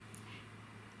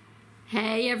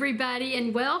Hey everybody,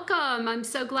 and welcome. I'm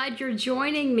so glad you're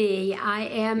joining me. I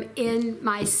am in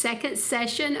my second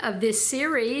session of this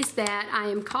series that I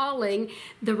am calling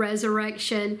The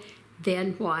Resurrection,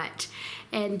 Then What?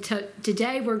 And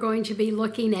today we're going to be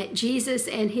looking at Jesus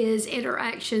and his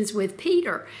interactions with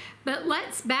Peter. But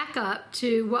let's back up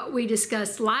to what we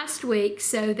discussed last week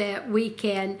so that we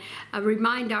can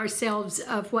remind ourselves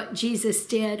of what Jesus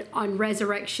did on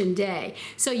Resurrection Day.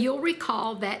 So you'll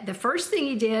recall that the first thing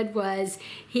he did was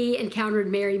he encountered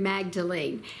Mary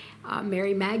Magdalene.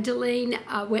 Mary Magdalene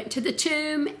went to the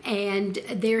tomb, and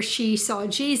there she saw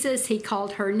Jesus. He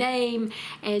called her name,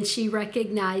 and she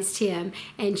recognized him.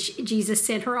 And Jesus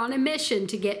sent her on a mission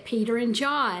to get Peter and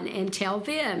John and tell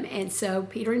them. And so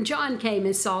Peter and John came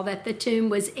and saw that the tomb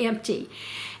was empty.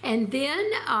 And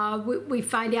then we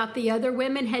find out the other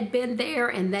women had been there,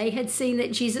 and they had seen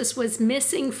that Jesus was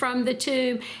missing from the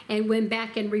tomb and went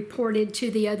back and reported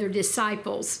to the other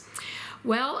disciples.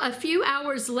 Well, a few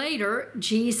hours later,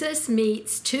 Jesus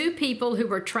meets two people who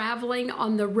were traveling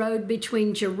on the road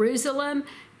between Jerusalem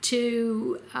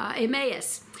to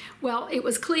Emmaus. Well, it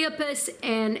was Cleopas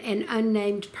and an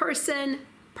unnamed person.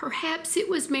 Perhaps it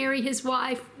was Mary, his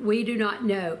wife. We do not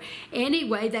know.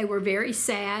 Anyway, they were very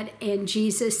sad, and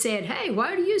Jesus said, "Hey,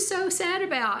 what are you so sad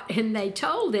about?" And they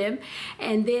told him,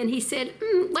 and then he said,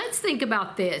 let's think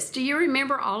about this. Do you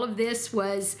remember all of this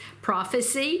was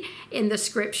prophecy in the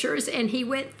scriptures? And he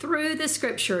went through the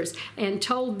scriptures and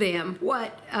told them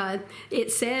what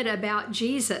it said about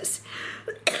Jesus.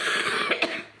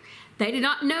 They did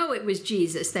not know it was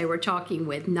Jesus they were talking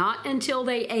with, not until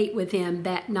they ate with him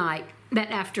that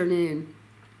afternoon.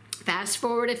 Fast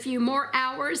forward a few more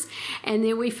hours, and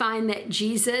then we find that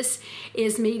Jesus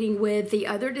is meeting with the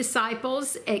other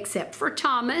disciples, except for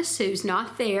Thomas, who's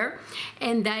not there,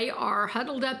 and they are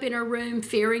huddled up in a room,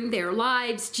 fearing their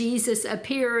lives. Jesus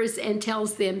appears and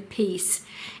tells them peace.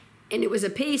 And it was a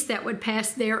peace that would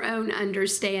pass their own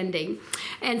understanding.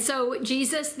 And so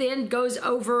Jesus then goes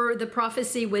over the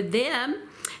prophecy with them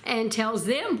and tells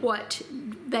them what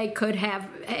they could have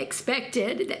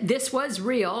expected. This was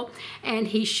real, and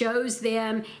he shows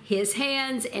them his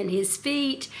hands and his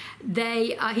feet.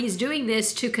 He's doing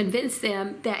this to convince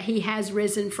them that he has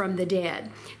risen from the dead.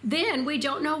 Then we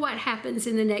don't know what happens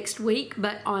in the next week,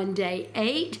 but on day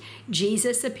 8,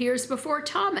 Jesus appears before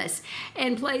Thomas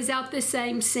and plays out the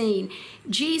same scene.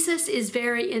 Jesus is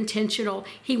very intentional.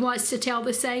 He wants to tell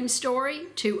the same story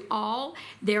to all.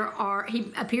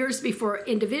 He appears before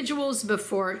individuals,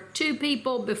 before two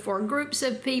people, before groups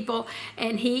of people,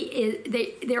 and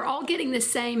they're all getting the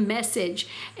same message,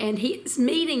 and he's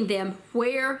meeting them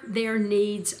where their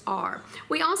needs are.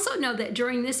 We also know that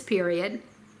during this period,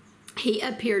 he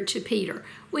appeared to Peter.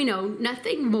 We know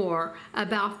nothing more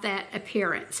about that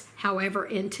appearance. However,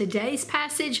 in today's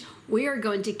passage, we are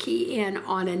going to key in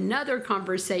on another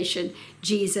conversation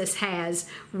Jesus has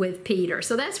with Peter.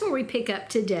 So that's where we pick up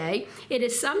today. It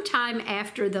is sometime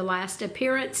after the last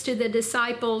appearance to the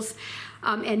disciples,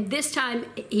 and this time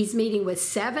he's meeting with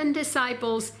 7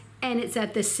 disciples, and it's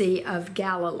at the Sea of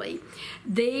Galilee.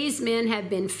 These men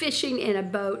have been fishing in a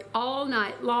boat all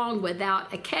night long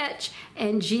without a catch,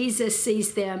 and Jesus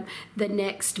sees them the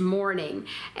next morning.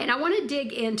 And I want to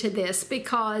dig into this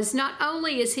because not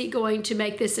only is he going to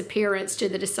make this appearance to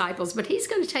the disciples, but he's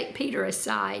going to take Peter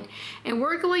aside, and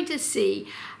we're going to see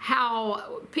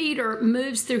how Peter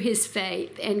moves through his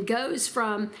faith and goes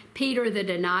from Peter the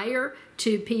denier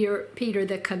to Peter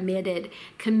the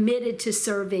committed to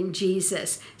serving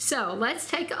Jesus. So let's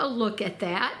take a look at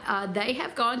that. They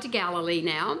have gone to Galilee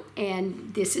now,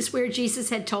 and this is where Jesus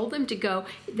had told them to go.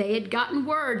 They had gotten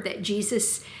word that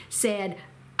Jesus said,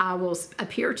 "I will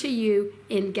appear to you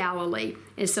in Galilee."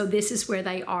 And so this is where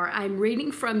they are. I'm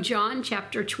reading from John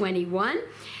chapter 21.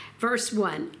 Verse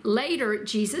 1, later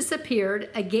Jesus appeared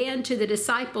again to the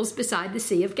disciples beside the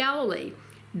Sea of Galilee.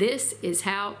 This is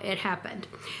how it happened.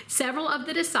 Several of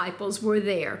the disciples were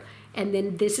there, and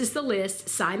then this is the list: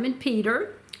 Simon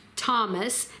Peter,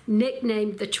 Thomas,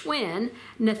 nicknamed the twin,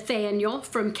 Nathanael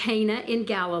from Cana in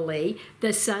Galilee,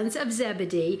 the sons of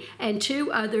Zebedee, and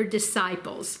 2 other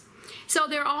disciples. So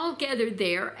they're all gathered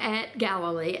there at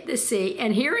Galilee at the sea,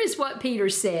 and here is what Peter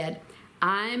said: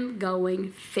 "I'm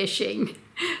going fishing."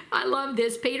 I love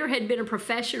this. Peter had been a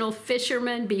professional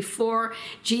fisherman before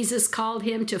Jesus called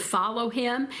him to follow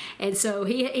him. And so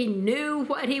he knew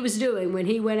what he was doing when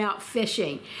he went out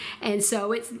fishing. And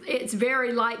so it's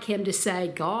very like him to say,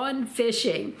 "Gone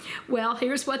fishing." Well,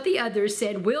 here's what the others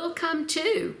said: "We'll come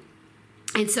too."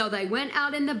 And so they went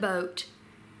out in the boat,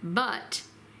 but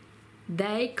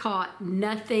they caught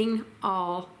nothing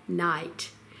all night.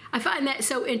 I find that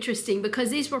so interesting because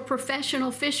these were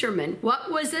professional fishermen.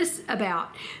 What was this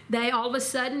about? They all of a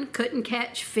sudden couldn't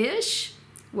catch fish?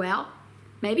 Well,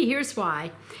 maybe here's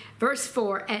why. Verse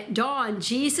 4, at dawn,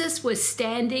 Jesus was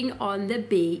standing on the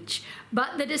beach,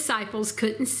 but the disciples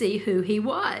couldn't see who he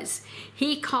was.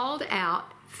 He called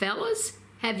out, fellas,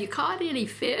 have you caught any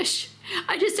fish?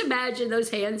 I just imagine those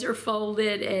hands are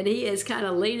folded and he is kind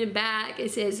of leaning back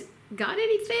and says, got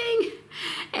anything?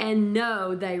 And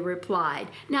no, they replied.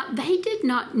 Now, they did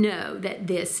not know that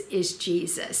this is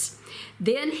Jesus.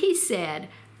 Then he said,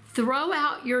 throw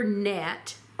out your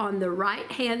net on the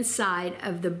right-hand side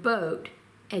of the boat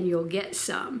and you'll get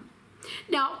some.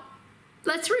 Now,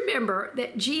 let's remember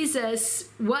that Jesus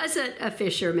wasn't a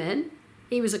fisherman.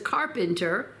 He was a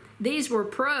carpenter. These were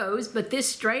pros, but this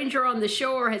stranger on the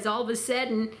shore has all of a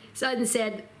sudden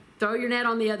said, throw your net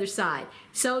on the other side.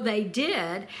 So they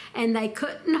did, and they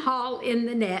couldn't haul in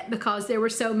the net because there were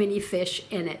so many fish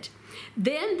in it.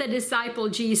 Then the disciple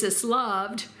Jesus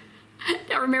loved,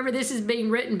 now remember this is being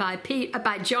written by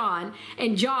John,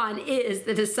 and John is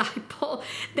the disciple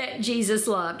that Jesus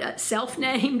loved,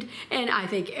 self-named, and I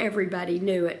think everybody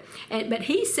knew it. But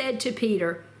he said to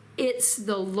Peter, it's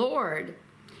the Lord.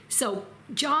 So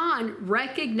John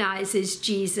recognizes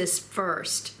Jesus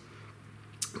first.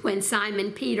 When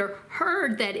Simon Peter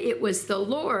heard that it was the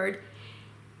Lord,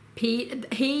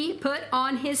 he put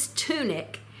on his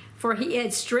tunic, for he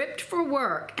had stripped for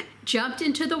work, jumped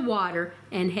into the water,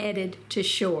 and headed to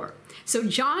shore. So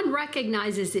John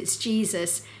recognizes it's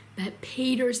Jesus, but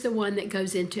Peter's the one that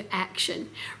goes into action.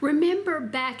 Remember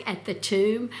back at the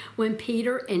tomb when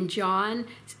Peter and John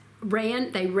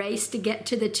they raced to get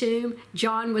to the tomb.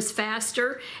 John was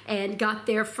faster and got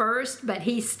there first, but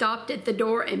he stopped at the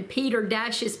door and Peter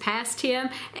dashes past him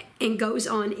and goes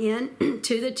on in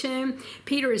to the tomb.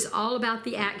 Peter is all about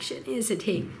the action, isn't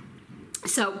he?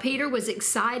 So Peter was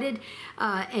excited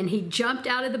and he jumped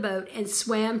out of the boat and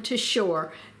swam to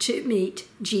shore to meet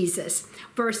Jesus.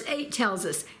 Verse 8 tells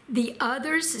us, the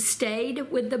others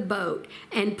stayed with the boat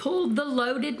and pulled the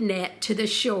loaded net to the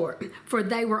shore, for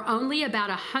they were only about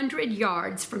 100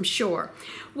 yards from shore.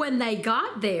 When they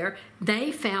got there, they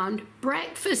found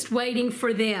breakfast waiting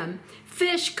for them,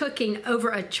 fish cooking over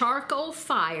a charcoal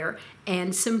fire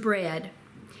and some bread.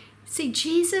 See,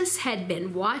 Jesus had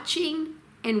been watching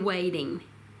and waiting.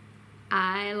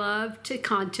 I love to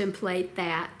contemplate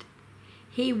that.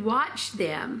 He watched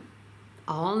them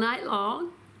all night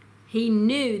long. He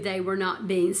knew they were not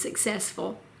being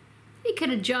successful. He could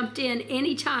have jumped in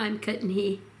any time, couldn't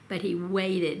he? But he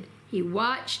waited. He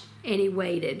watched and he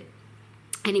waited.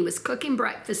 And he was cooking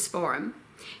breakfast for them.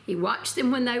 He watched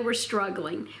them when they were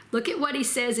struggling. Look at what he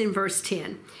says in verse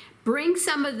 10. Bring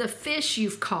some of the fish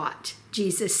you've caught,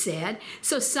 Jesus said.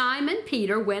 So Simon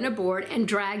Peter went aboard and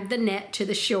dragged the net to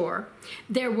the shore.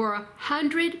 There were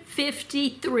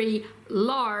 153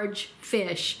 large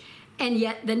fish, and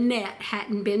yet the net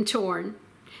hadn't been torn.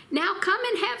 Now come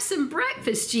and have some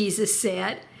breakfast, Jesus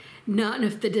said. None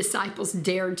of the disciples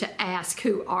dared to ask,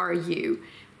 who are you?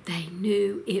 They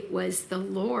knew it was the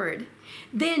Lord.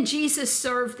 Then Jesus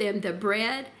served them the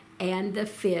bread and the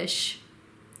fish.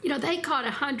 You know, they caught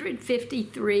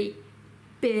 153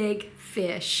 big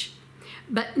fish.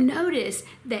 But notice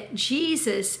that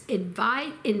Jesus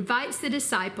invites the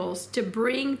disciples to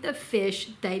bring the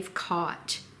fish they've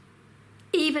caught,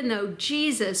 even though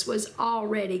Jesus was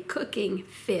already cooking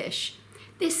fish.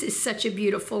 This is such a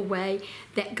beautiful way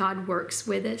that God works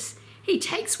with us. He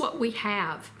takes what we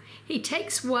have. He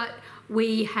takes what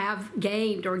we have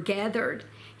gained or gathered.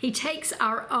 He takes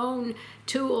our own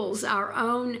tools, our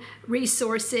own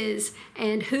resources,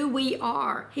 and who we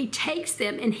are. He takes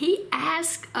them and he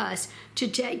asks us to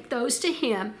take those to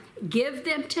him, give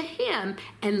them to him,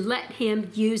 and let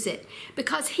him use it,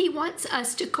 because he wants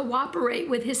us to cooperate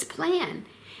with his plan.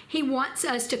 He wants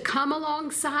us to come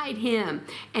alongside him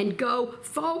and go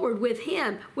forward with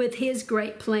him with his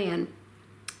great plan.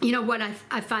 You know what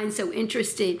I find so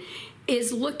interesting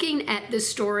is looking at the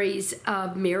stories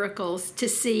of miracles to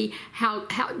see how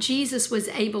Jesus was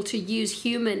able to use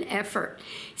human effort.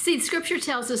 See, the scripture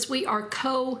tells us we are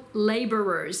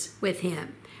co-laborers with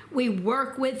him. We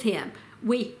work with him.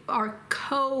 We are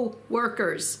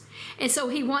co-workers. And so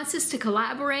he wants us to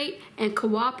collaborate and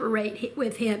cooperate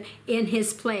with him in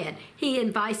his plan. He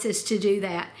invites us to do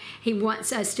that. He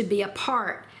wants us to be a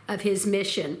part of his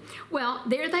mission. Well,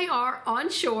 there they are on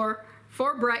shore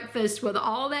for breakfast with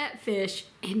all that fish,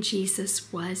 and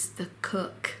Jesus was the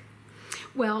cook.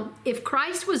 Well, if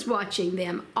Christ was watching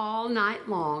them all night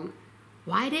long,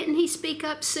 why didn't he speak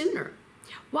up sooner?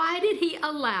 Why did he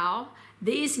allow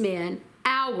these men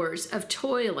hours of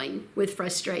toiling with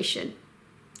frustration?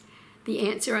 The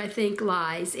answer, I think,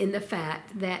 lies in the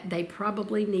fact that they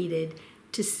probably needed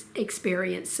to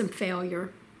experience some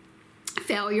failure.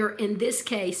 Failure in this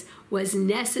case was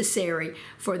necessary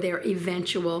for their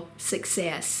eventual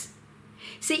success.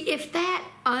 See, if that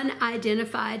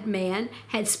unidentified man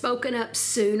had spoken up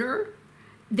sooner,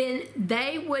 then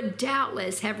they would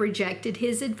doubtless have rejected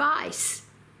his advice.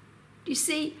 You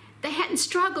see, they hadn't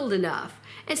struggled enough.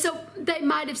 And so they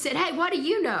might have said, hey, what do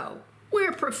you know?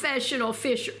 We're professional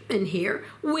fishermen here.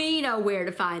 We know where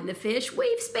to find the fish.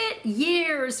 We've spent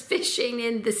years fishing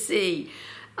in the sea.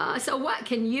 So what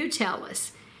can you tell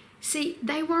us? See,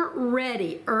 they weren't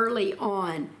ready early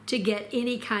on to get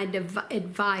any kind of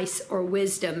advice or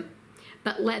wisdom,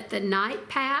 but let the night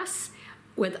pass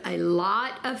with a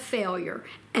lot of failure,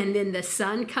 and then the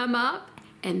sun come up,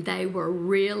 and they were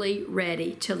really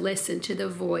ready to listen to the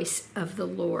voice of the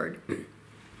Lord.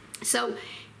 So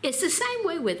it's the same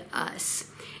way with us.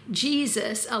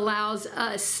 Jesus allows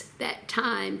us that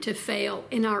time to fail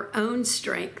in our own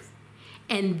strength.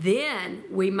 And then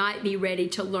we might be ready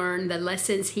to learn the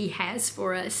lessons he has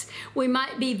for us. We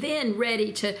might be then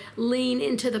ready to lean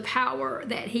into the power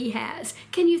that he has.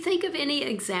 Can you think of any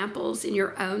examples in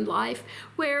your own life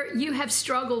where you have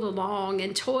struggled along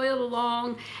and toiled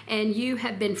along and you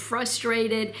have been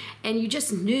frustrated and you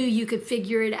just knew you could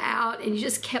figure it out and you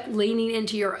just kept leaning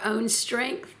into your own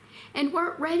strength and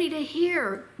weren't ready to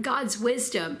hear God's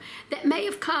wisdom that may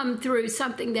have come through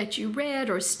something that you read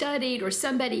or studied or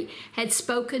somebody had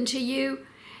spoken to you,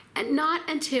 and not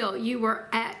until you were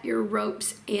at your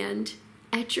rope's end,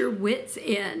 at your wit's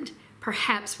end,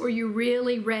 perhaps were you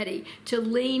really ready to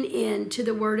lean into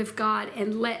the Word of God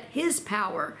and let His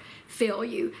power fill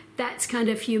you. That's kind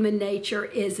of human nature,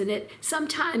 isn't it?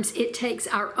 Sometimes it takes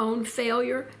our own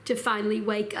failure to finally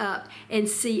wake up and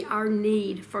see our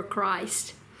need for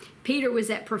Christ. Peter was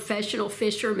that professional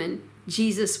fisherman.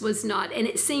 Jesus was not. And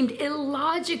it seemed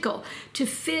illogical to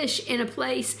fish in a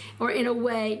place or in a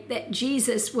way that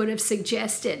Jesus would have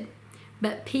suggested.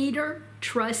 But Peter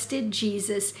trusted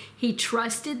Jesus. He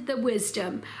trusted the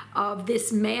wisdom of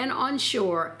this man on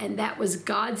shore, and that was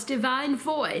God's divine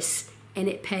voice, and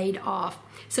it paid off.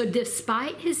 So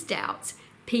despite his doubts,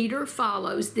 Peter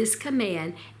follows this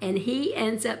command, and he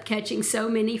ends up catching so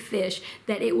many fish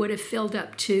that it would have filled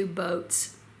up 2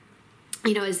 boats.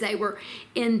 You know, as they were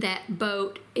in that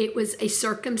boat, it was a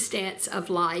circumstance of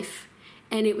life,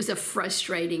 and it was a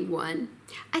frustrating one.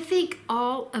 I think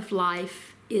all of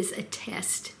life is a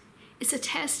test. It's a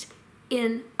test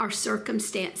in our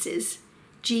circumstances.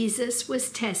 Jesus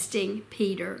was testing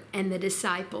Peter and the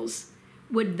disciples.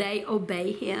 Would they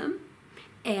obey him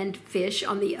and fish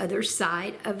on the other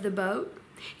side of the boat?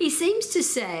 He seems to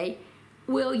say,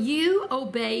 will you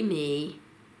obey me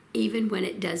even when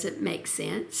it doesn't make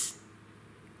sense?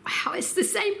 Wow, it's the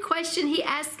same question he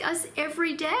asks us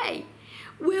every day.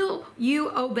 Will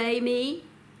you obey me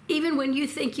even when you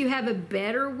think you have a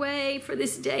better way for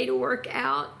this day to work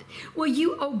out? Will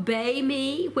you obey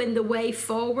me when the way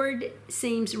forward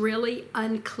seems really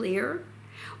unclear?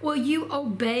 Will you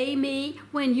obey me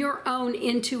when your own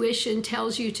intuition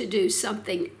tells you to do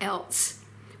something else?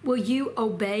 Will you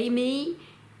obey me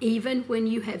even when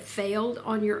you have failed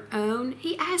on your own?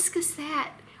 He asks us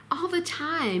that all the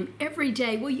time, every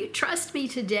day. Will you trust me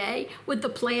today with the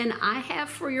plan I have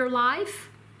for your life?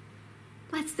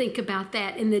 Let's think about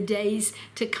that in the days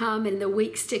to come and the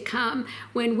weeks to come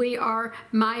when we are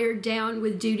mired down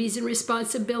with duties and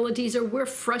responsibilities, or we're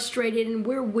frustrated and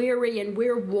we're weary and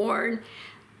we're worn.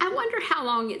 I wonder how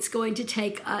long it's going to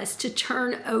take us to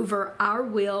turn over our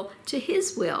will to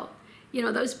His will. You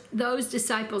know, those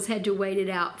disciples had to wait it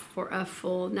out for a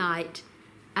full night.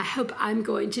 I hope I'm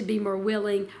going to be more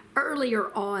willing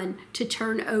earlier on to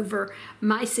turn over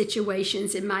my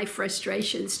situations and my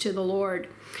frustrations to the Lord.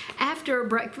 After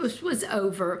breakfast was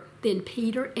over, then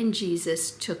Peter and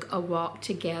Jesus took a walk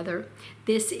together.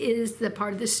 This is the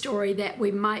part of the story that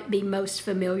we might be most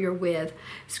familiar with.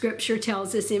 Scripture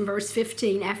tells us in verse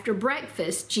 15, after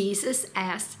breakfast, Jesus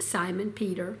asked Simon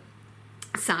Peter,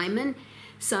 Simon,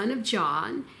 son of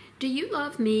John, do you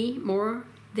love me more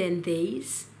than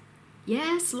these?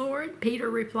 Yes, Lord, Peter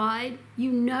replied.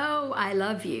 You know I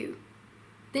love you.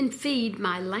 Then feed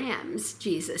my lambs,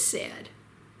 Jesus said.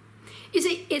 You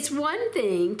see, it's one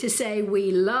thing to say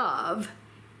we love,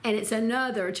 and it's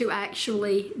another to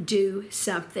actually do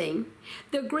something.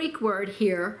 The Greek word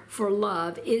here for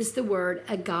love is the word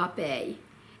agape,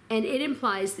 and it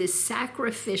implies this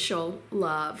sacrificial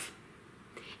love.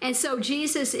 And so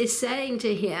Jesus is saying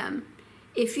to him,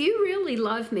 if you really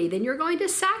love me, then you're going to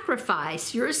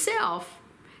sacrifice yourself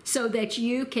so that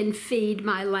you can feed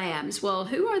my lambs. Well,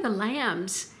 who are the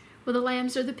lambs? Well, the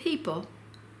lambs are the people.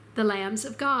 The lambs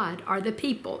of God are the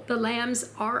people. The lambs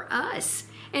are us.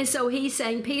 And so he's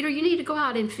saying, Peter, you need to go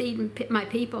out and feed my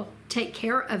people. Take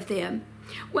care of them.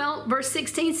 Well, verse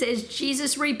 16 says,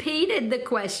 Jesus repeated the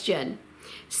question.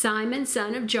 Simon,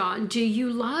 son of John, do you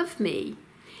love me?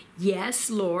 Yes,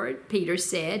 Lord, Peter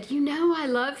said. You know I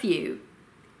love you.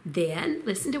 Then,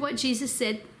 listen to what Jesus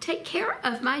said. Take care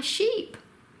of my sheep.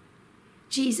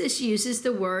 Jesus uses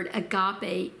the word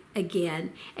agape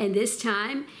again. And this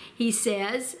time he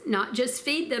says, not just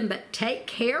feed them, but take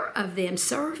care of them.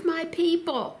 Serve my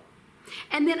people.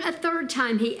 And then a third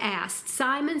time he asked,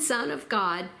 Simon, son of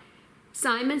God,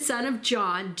 Simon, son of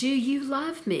John, do you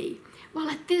love me? Well,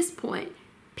 at this point,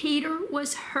 Peter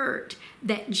was hurt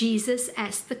that Jesus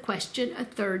asked the question a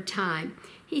third time.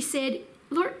 He said,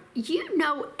 Lord, you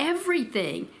know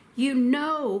everything. You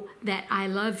know that I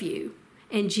love you.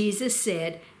 And Jesus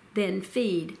said, then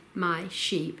feed my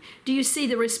sheep. Do you see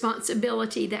the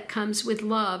responsibility that comes with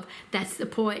love? That's the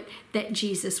point that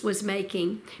Jesus was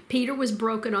making. Peter was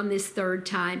broken on this third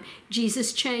time.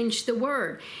 Jesus changed the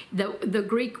word. The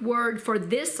Greek word for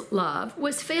this love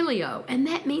was phileo, and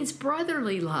that means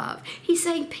brotherly love. He's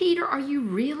saying, Peter, are you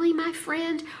really my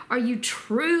friend? Are you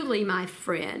truly my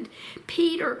friend?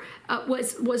 Peter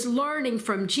was learning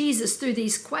from Jesus through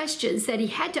these questions that he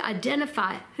had to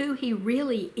identify who he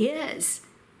really is.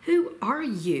 Who are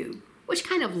you? Which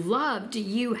kind of love do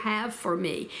you have for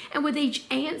me? And with each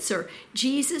answer,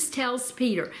 Jesus tells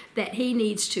Peter that he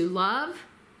needs to love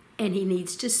and he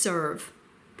needs to serve.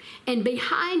 And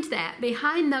behind that,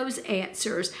 behind those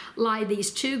answers, lie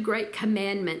these two great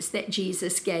commandments that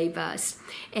Jesus gave us.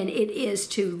 And it is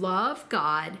to love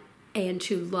God and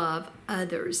to love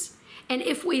others. And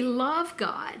if we love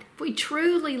God, if we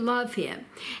truly love him,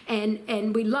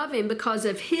 and we love him because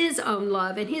of his own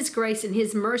love and his grace and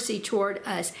his mercy toward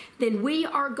us, then we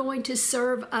are going to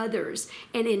serve others.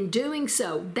 And in doing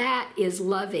so, that is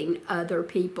loving other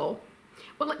people.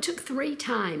 Well, it took 3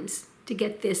 times to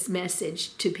get this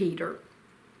message to Peter.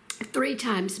 3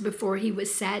 times before he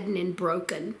was saddened and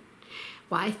broken.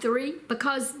 Why 3?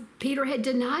 Because Peter had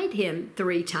denied him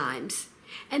 3 times.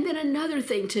 And then another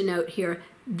thing to note here,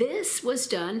 this was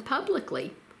done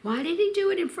publicly. Why did he do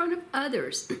it in front of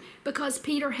others? Because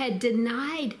Peter had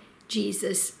denied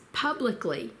Jesus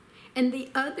publicly. And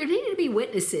there needed to be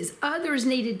witnesses. Others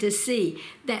needed to see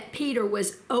that Peter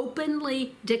was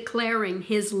openly declaring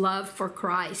his love for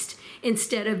Christ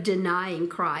instead of denying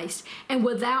Christ. And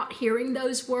without hearing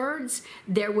those words,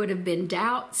 there would have been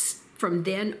doubts. From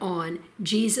then on,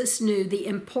 Jesus knew the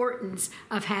importance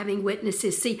of having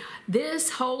witnesses. See,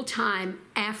 this whole time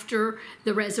after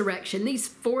the resurrection, these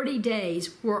 40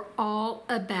 days were all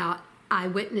about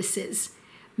eyewitnesses,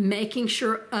 making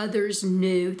sure others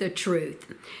knew the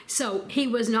truth. So he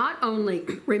was not only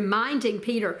reminding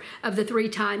Peter of the 3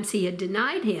 times he had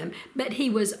denied him, but he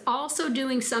was also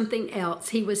doing something else.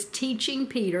 He was teaching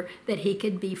Peter that he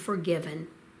could be forgiven.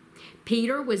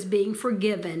 Peter was being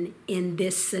forgiven in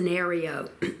this scenario.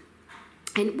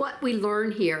 And what we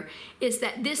learn here is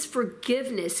that this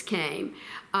forgiveness came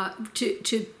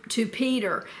to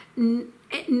Peter,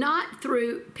 not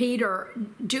through Peter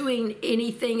doing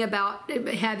anything about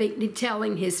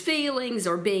telling his feelings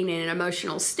or being in an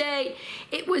emotional state.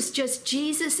 It was just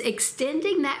Jesus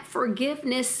extending that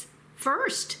forgiveness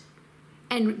first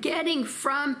and getting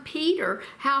from Peter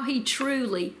how he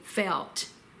truly felt.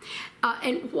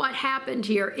 And what happened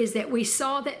here is that we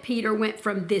saw that Peter went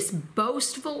from this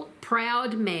boastful,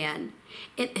 proud man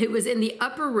who was in the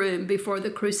upper room before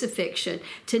the crucifixion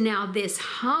to now this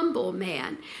humble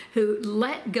man who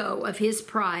let go of his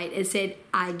pride and said,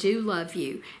 I do love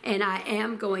you and I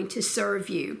am going to serve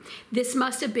you. This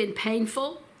must have been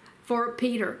painful for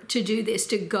Peter to do this,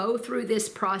 to go through this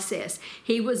process.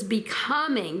 He was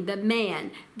becoming the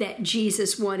man that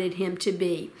Jesus wanted him to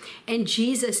be. And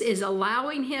Jesus is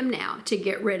allowing him now to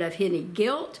get rid of any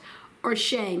guilt or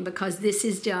shame because this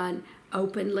is done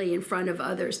openly in front of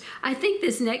others. I think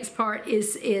this next part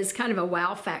is kind of a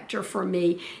wow factor for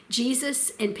me.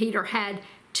 Jesus and Peter had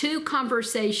 2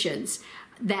 conversations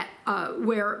that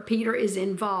where Peter is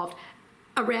involved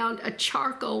around a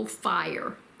charcoal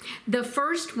fire. The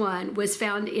first one was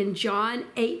found in John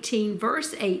 18,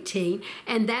 verse 18,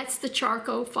 and that's the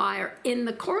charcoal fire in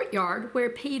the courtyard where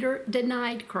Peter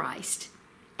denied Christ.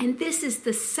 And this is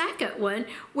the second one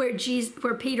where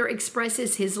Peter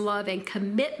expresses his love and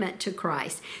commitment to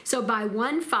Christ. So by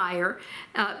one fire,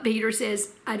 Peter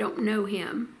says, I don't know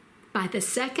him. By the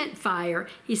second fire,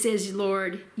 he says,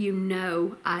 Lord, you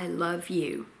know I love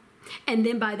you. And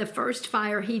then by the first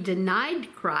fire, he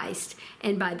denied Christ.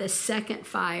 And by the second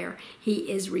fire,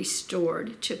 he is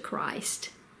restored to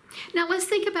Christ. Now let's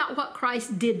think about what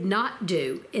Christ did not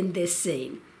do in this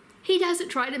scene. He doesn't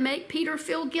try to make Peter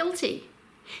feel guilty.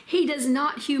 He does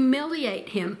not humiliate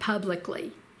him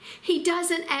publicly. He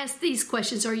doesn't ask these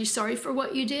questions. Are you sorry for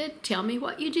what you did? Tell me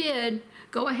what you did.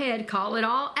 Go ahead, call it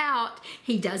all out.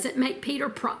 He doesn't make Peter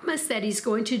promise that he's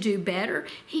going to do better.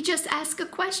 He just asks a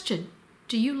question.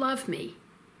 Do you love me?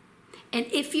 And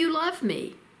if you love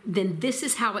me, then this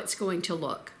is how it's going to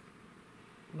look.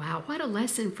 Wow, what a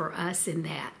lesson for us in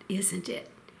that, isn't it?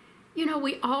 You know,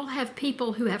 we all have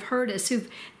people who have hurt us, who've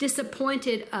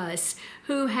disappointed us,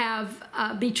 who have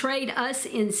betrayed us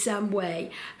in some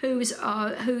way, who's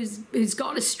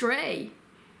gone astray.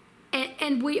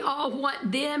 And we all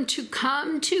want them to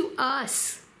come to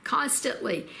us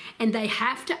constantly. And they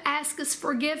have to ask us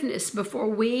forgiveness before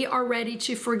we are ready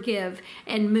to forgive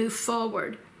and move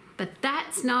forward. But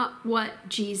that's not what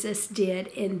Jesus did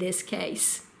in this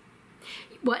case.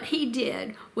 What he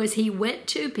did was he went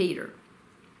to Peter,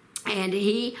 and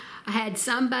he had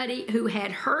somebody who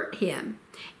had hurt him,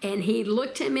 and he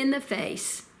looked him in the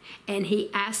face, and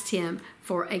he asked him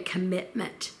for a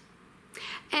commitment.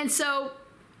 And so,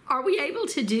 are we able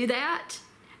to do that?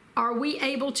 Are we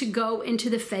able to go into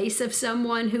the face of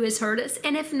someone who has hurt us?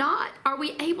 And if not, are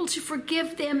we able to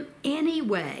forgive them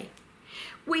anyway?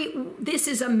 This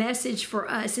is a message for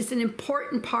us. It's an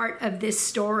important part of this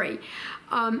story.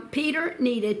 Peter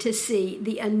needed to see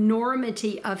the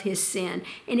enormity of his sin,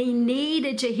 and he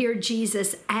needed to hear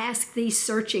Jesus ask these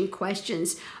searching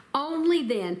questions. Only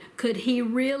then could he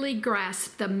really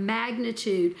grasp the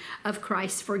magnitude of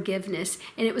Christ's forgiveness,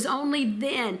 and it was only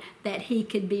then that he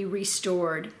could be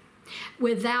restored.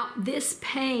 Without this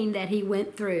pain that he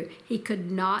went through, he could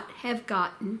not have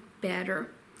gotten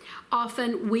better.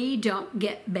 Often we don't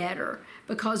get better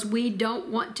because we don't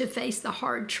want to face the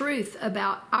hard truth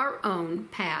about our own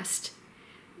past.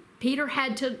 Peter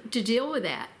had to deal with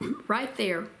that right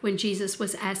there when Jesus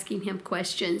was asking him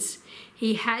questions.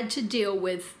 He had to deal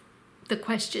with the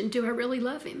question, do I really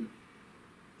love him?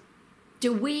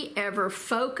 Do we ever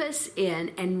focus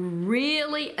in and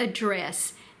really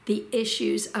address the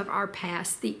issues of our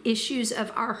past, the issues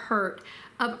of our hurt,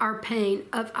 of our pain,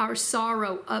 of our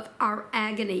sorrow, of our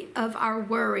agony, of our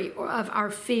worry, or of our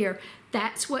fear?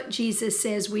 That's what Jesus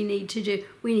says we need to do.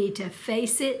 We need to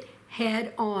face it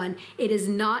head on. It is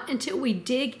not until we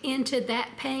dig into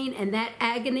that pain and that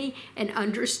agony and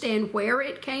understand where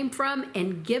it came from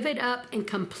and give it up and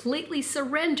completely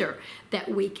surrender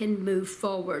that we can move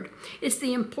forward. It's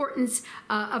the importance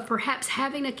of perhaps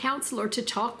having a counselor to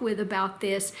talk with about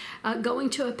this, going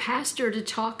to a pastor to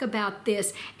talk about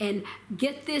this and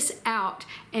get this out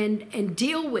and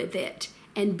deal with it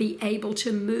and be able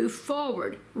to move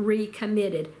forward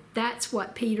recommitted. That's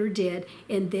what Peter did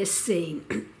in this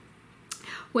scene.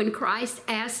 When Christ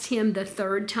asked him the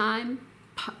third time,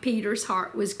 Peter's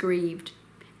heart was grieved.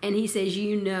 And he says,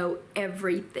 you know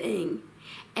everything.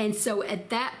 And so at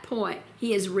that point,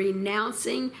 he is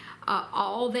renouncing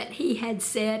all that he had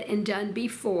said and done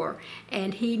before.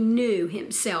 And he knew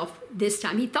himself this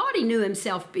time. He thought he knew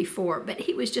himself before, but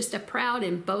he was just a proud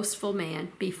and boastful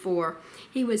man before.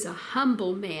 He was a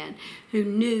humble man who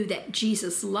knew that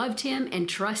Jesus loved him and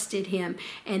trusted him,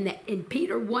 and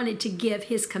Peter wanted to give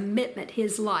his commitment,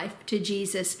 his life to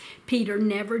Jesus. Peter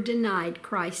never denied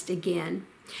Christ again.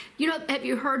 You know, have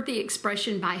you heard the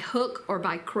expression by hook or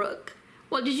by crook?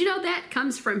 Well, did you know that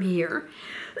comes from here?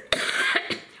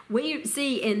 We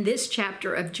see in this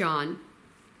chapter of John,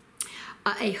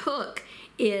 a hook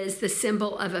is the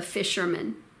symbol of a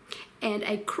fisherman, and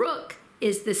a crook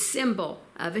is the symbol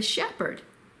of a shepherd.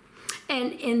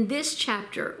 And in this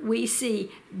chapter, we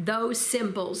see those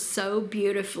symbols so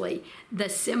beautifully. The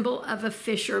symbol of a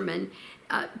fisherman.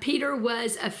 Peter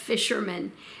was a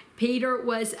fisherman. Peter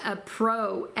was a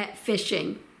pro at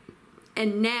fishing.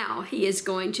 And now he is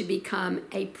going to become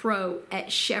a pro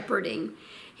at shepherding.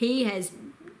 He has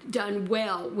done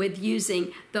well with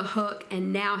using the hook,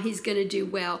 and now he's going to do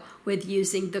well with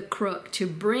using the crook to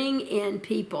bring in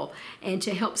people and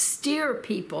to help steer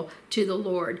people to the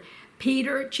Lord.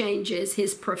 Peter changes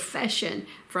his profession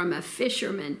from a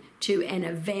fisherman to an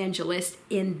evangelist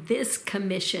in this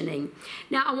commissioning.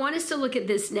 Now, I want us to look at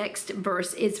this next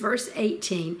verse. It's verse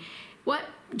 18. What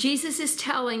Jesus is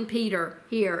telling Peter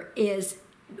here is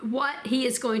what he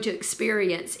is going to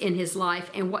experience in his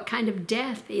life and what kind of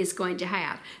death he is going to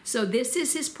have. So this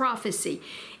is his prophecy.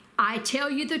 I tell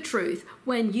you the truth,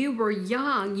 when you were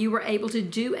young, you were able to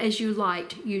do as you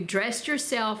liked. You dressed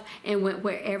yourself and went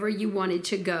wherever you wanted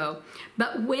to go.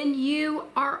 But when you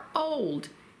are old,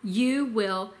 you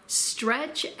will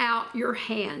stretch out your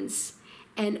hands,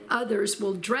 and others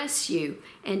will dress you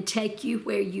and take you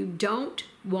where you don't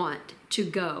want to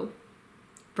go.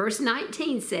 Verse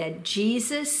 19 said,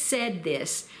 Jesus said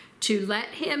this to let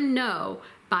him know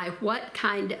by what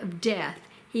kind of death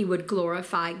he would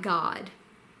glorify God.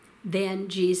 Then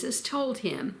Jesus told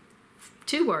him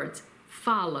 2 words,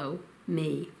 follow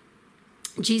me.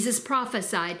 Jesus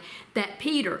prophesied that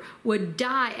Peter would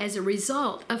die as a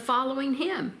result of following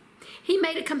him. He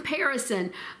made a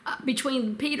comparison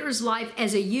between Peter's life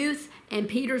as a youth and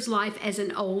Peter's life as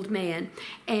an old man.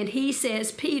 And he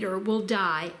says Peter will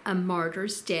die a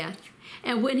martyr's death.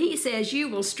 And when he says you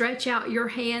will stretch out your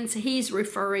hands, he's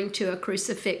referring to a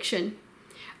crucifixion.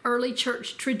 Early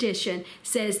church tradition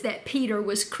says that Peter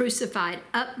was crucified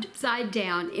upside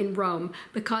down in Rome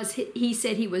because he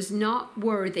said he was not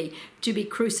worthy to be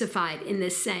crucified in the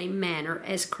same manner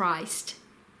as Christ.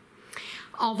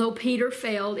 Although Peter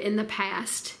failed in the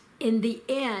past, in the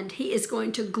end, he is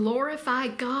going to glorify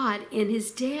God in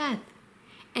his death.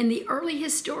 And the early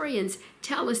historians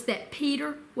tell us that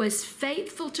Peter was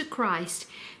faithful to Christ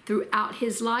throughout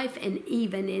his life and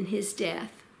even in his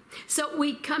death. So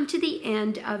we come to the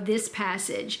end of this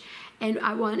passage, and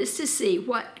I want us to see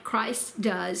what Christ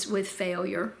does with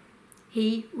failure.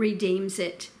 He redeems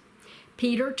it.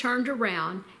 Peter turned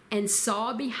around and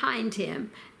saw behind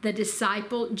him the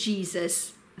disciple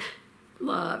Jesus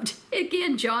loved.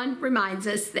 Again, John reminds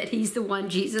us that he's the one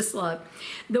Jesus loved.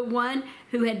 The one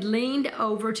who had leaned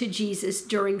over to Jesus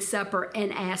during supper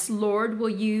and asked, Lord,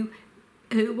 who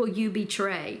will you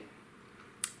betray?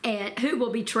 And who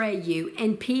will betray you?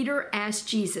 And Peter asked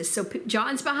Jesus. So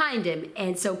John's behind him,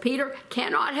 and so Peter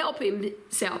cannot help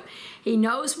himself. He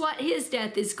knows what his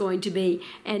death is going to be,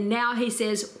 and now he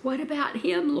says, what about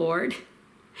him, Lord?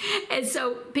 And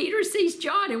so Peter sees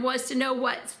John and wants to know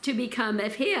what's to become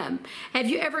of him. Have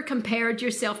you ever compared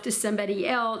yourself to somebody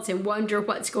else and wonder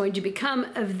what's going to become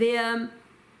of them?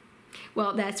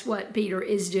 Well, that's what Peter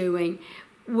is doing.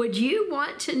 Would you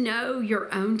want to know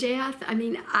your own death? I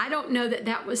mean, I don't know that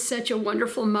that was such a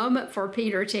wonderful moment for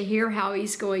Peter to hear how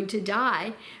he's going to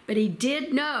die, but he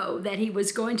did know that he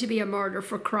was going to be a martyr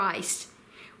for Christ.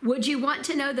 Would you want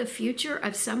to know the future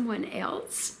of someone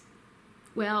else?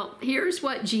 Well, here's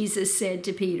what Jesus said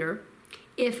to Peter.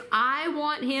 If I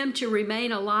want him to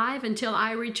remain alive until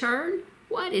I return,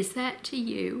 what is that to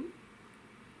you?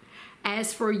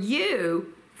 As for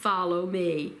you, follow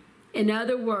me. In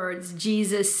other words,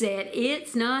 Jesus said,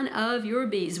 it's none of your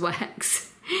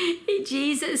beeswax.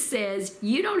 Jesus says,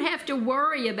 you don't have to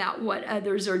worry about what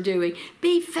others are doing.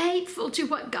 Be faithful to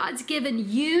what God's given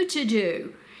you to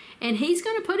do. And he's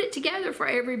going to put it together for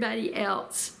everybody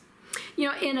else. You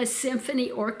know, in a symphony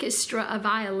orchestra, a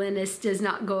violinist does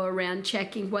not go around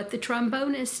checking what the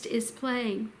trombonist is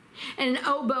playing. And an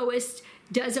oboist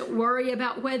doesn't worry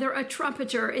about whether a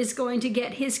trumpeter is going to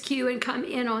get his cue and come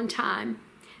in on time.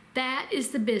 That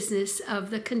is the business of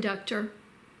the conductor.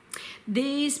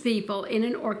 These people in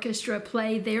an orchestra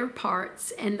play their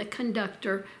parts, and the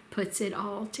conductor puts it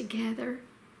all together.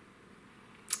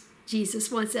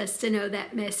 Jesus wants us to know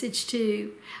that message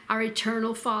too. Our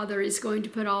eternal Father is going to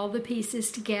put all the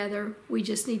pieces together. We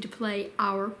just need to play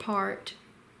our part.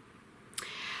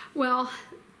 Well,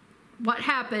 what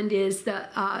happened is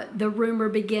the rumor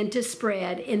began to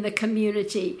spread in the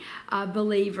community of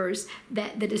believers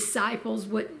that the disciples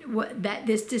that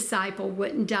this disciple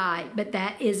wouldn't die, but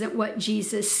that isn't what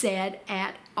Jesus said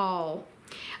at all.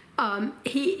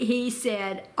 He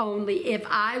said only, if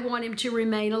I want him to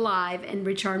remain alive and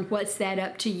return, what's that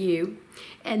up to you?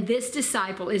 And this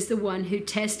disciple is the one who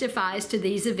testifies to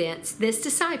these events. This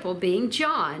disciple, being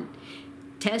John,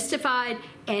 testified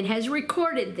and has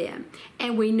recorded them.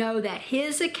 And we know that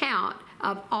his account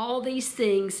of all these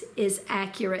things is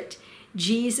accurate.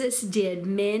 Jesus did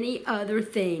many other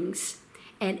things.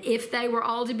 And if they were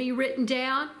all to be written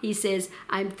down, he says,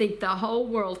 I think the whole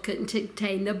world couldn't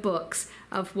contain the books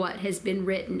of what has been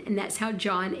written. And that's how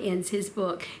John ends his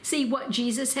book. See, what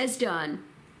Jesus has done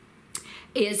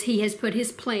is he has put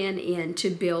his plan in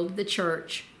to build the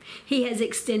church. He has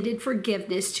extended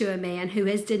forgiveness to a man who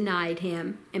has denied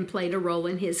him and played a role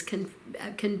in his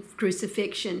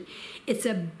crucifixion. It's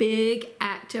a big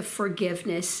act of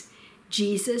forgiveness.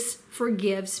 Jesus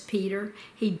forgives Peter.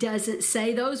 He doesn't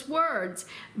say those words,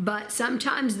 but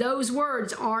sometimes those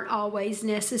words aren't always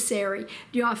necessary.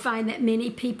 You know, I find that many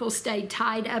people stay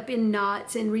tied up in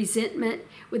knots and resentment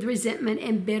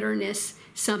and bitterness.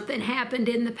 Something happened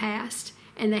in the past,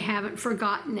 and they haven't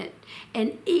forgotten it.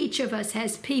 And each of us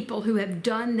has people who have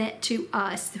done that to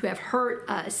us, who have hurt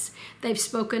us. They've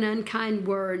spoken unkind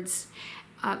words.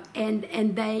 and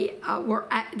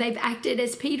they've acted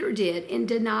as Peter did in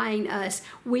denying us.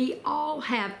 We all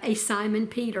have a Simon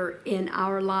Peter in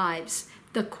our lives.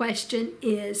 The question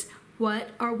is, what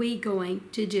are we going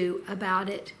to do about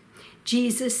it?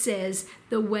 Jesus says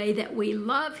the way that we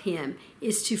love him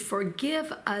is to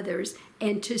forgive others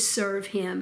and to serve him.